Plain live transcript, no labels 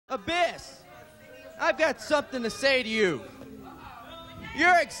Abyss, I've got something to say to you.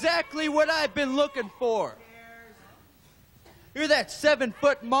 You're exactly what I've been looking for. You're that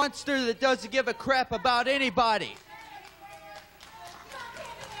 7-foot monster that doesn't give a crap about anybody.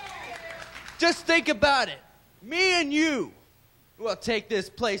 Just think about it. Me and you will take this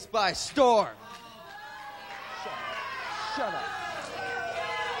place by storm. Shut up.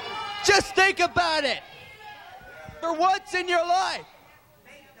 Just think about it. For once in your life,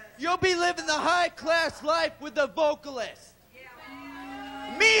 you'll be living the high-class life with the vocalist.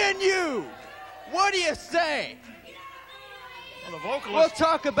 Me and you. What do you say? Well, the vocalist. We'll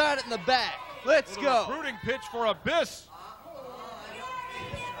talk about it in the back. Let's go. Recruiting pitch for Abyss.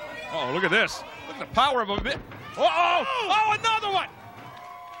 Oh, look at this. Look at the power of Abyss. Oh, another one.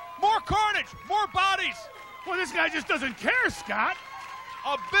 More carnage, more bodies. Well, this guy just doesn't care, Scott.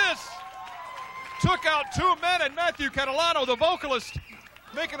 Abyss took out 2 men, and Matthew Catalano, the vocalist,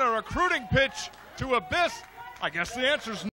 making a recruiting pitch to Abyss. I guess the answer's no.